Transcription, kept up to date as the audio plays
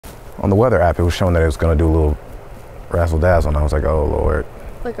on the weather app, it was showing that it was gonna do a little razzle dazzle, and I was like, oh Lord.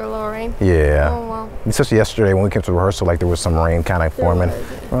 Like a little rain? Yeah. Oh wow. Especially yesterday when we came to rehearsal, like there was some rain kind of forming.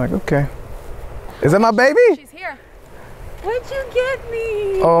 We're like, okay. Is that my baby? She's here. What'd you get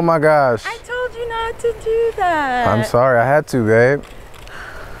me? Oh my gosh. I told you not to do that. I'm sorry, I had to, babe.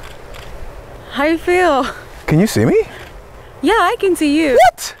 How you feel? Can you see me? Yeah, I can see you.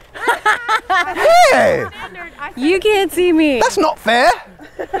 What? Hey! You can't see me. That's not fair.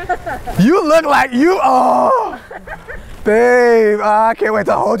 You look like you are. Babe, I can't wait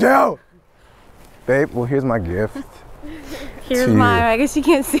to hold you. Babe, well, here's my gift. Here's mine. I guess you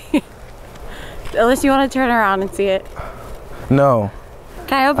can't see it. Unless you want to turn around and see it. No.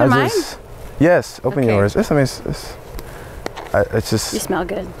 Can I open mine? Yes, open Okay. yours. It's just. You smell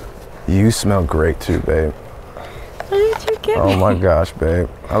good. You smell great too, babe. What did you get me? Oh my gosh, babe.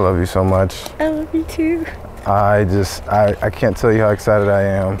 I love you so much. I love you too. I can't tell you how excited I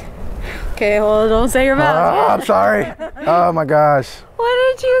am. Okay, well, don't say your mouth. Oh, I'm sorry. Oh my gosh.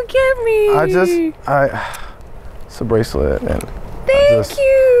 What did you get me? It's a bracelet, and Thank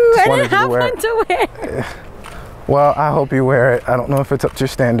you. I wanted didn't to have wear one to wear. well, I hope you wear it. I don't know if it's up to your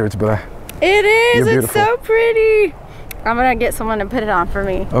standards, but It is. You're It's so pretty. I'm gonna get someone to put it on for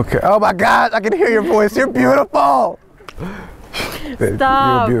me. okay. Oh my God, I can hear your voice. You're beautiful.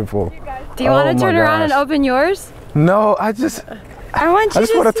 Stop. You're beautiful. Do you want to turn around and open yours? No, I just want you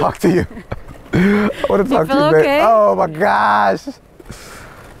want to talk to you. I want to talk to you, babe. okay? Oh my gosh.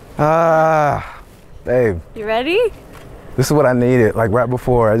 Babe. You ready? This is what I needed, like right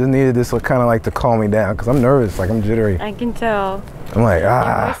before. I just needed this kind of like to calm me down because I'm nervous, like I'm jittery. I can tell. I'm like,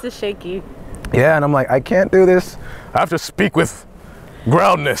 Your voice is shaky. Yeah, and I'm like, I can't do this. I have to speak with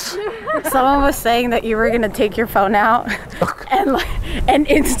groundness. Someone was saying that you were gonna take your phone out and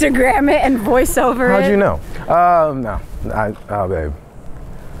Instagram it and voice over it. How'd you know? No, babe.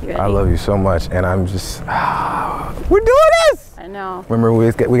 I love you so much, and I'm just, we're doing this! I know. Remember,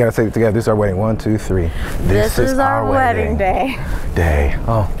 we gotta say it together. This is our wedding. 1, 2, 3. This is our wedding day.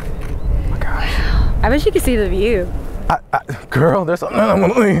 Oh my gosh. I wish you could see the view. Girl, there's something I'm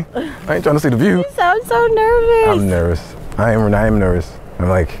gonna leave. I ain't trying to see the view. You sound so nervous. I'm nervous. I am nervous. I'm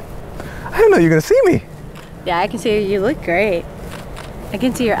like, I didn't know you were gonna see me. Yeah, I can see you. You look great. I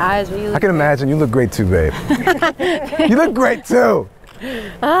can see your eyes. But you look I can imagine you look great too, babe. You look great too.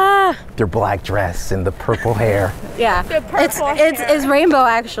 Your black dress and the purple hair. Yeah, it's rainbow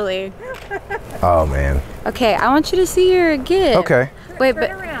actually. Oh man. Okay, I want you to see your gift. Okay. Wait,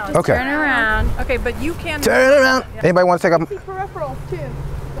 but Okay. turn around. Okay, but you can Turn around. Yeah. Anybody want to take off? peripherals too.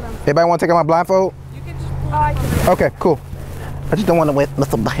 Anybody want to take off my blindfold? You can just Okay, miss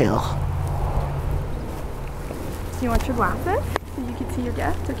the hell. Do you want your glasses so you can see your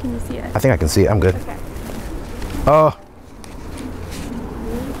gift, or can you see it? I think I can see it. I'm good. Okay. Oh.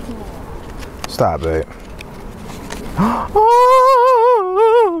 Stop, babe.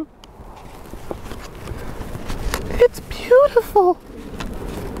 Oh, it's beautiful.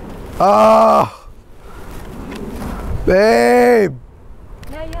 Oh, babe.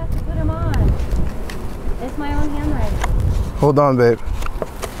 Yeah, you have to put them on. It's my own handwriting. Hold on, babe.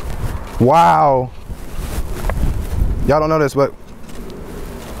 Wow. Y'all don't know this, but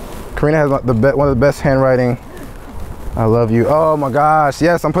Karina has one of the best handwriting. I love you. Oh my gosh.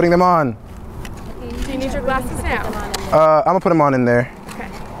 Yes, I'm putting them on. Do you need your glasses now? I'm gonna put them on in there. Okay.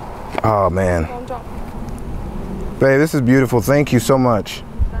 Oh man. Babe, this is beautiful. Thank you so much.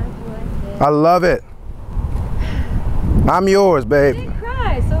 I love it. I'm yours, babe. You didn't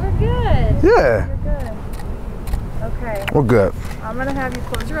cry, so we're good. Yeah. You're good. Okay. We're good. I'm gonna have you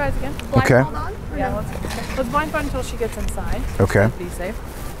close your eyes again. Okay. Blindfold on? Yeah, let's blindfold until she gets inside. Okay. Be safe.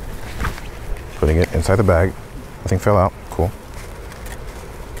 Putting it inside the bag. Nothing fell out. Cool.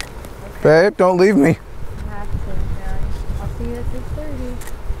 Okay. Babe, don't leave me. I have to. Yeah. I'll see you at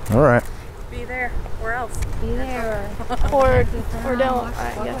 6:30. All right. Be there. Where else? Be there. Or don't.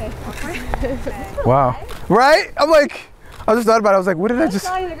 Wow. Right? I'm like, I just thought about it. I was like, what did I just?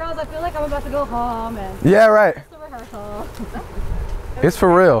 Telling the girls, I feel like I'm about to go home and Yeah, right. it's a rehearsal. It's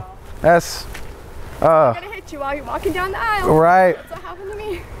for real. That's, I'm gonna hit you while you're walking down the aisle. right. That's what happened to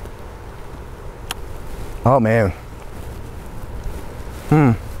me. Oh man.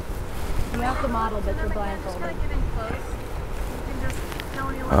 You have to model, but you're blindfolded. Getting close. You can just tell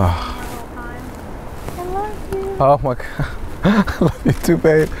me what's little time. I love you. Oh my God. I love you too,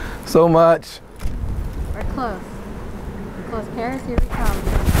 babe. So much. We're close. We're close. Paris, here we come.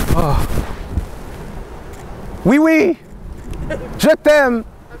 Oh. Wee wee. Je t'aime.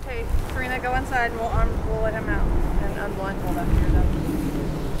 Okay, Karina, go inside and we'll let him out and unblindfold after you're done.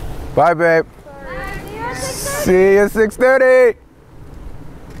 Bye, babe. See you at 6:30.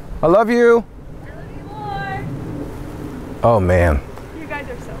 I love you. I love you more. Oh man. You guys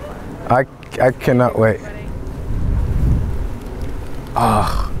are so fun. I cannot wait.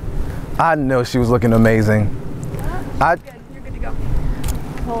 Oh, I know she was looking amazing. Good. You're good to go.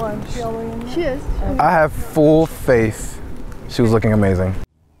 Hold on, she is. I have full faith she was looking amazing.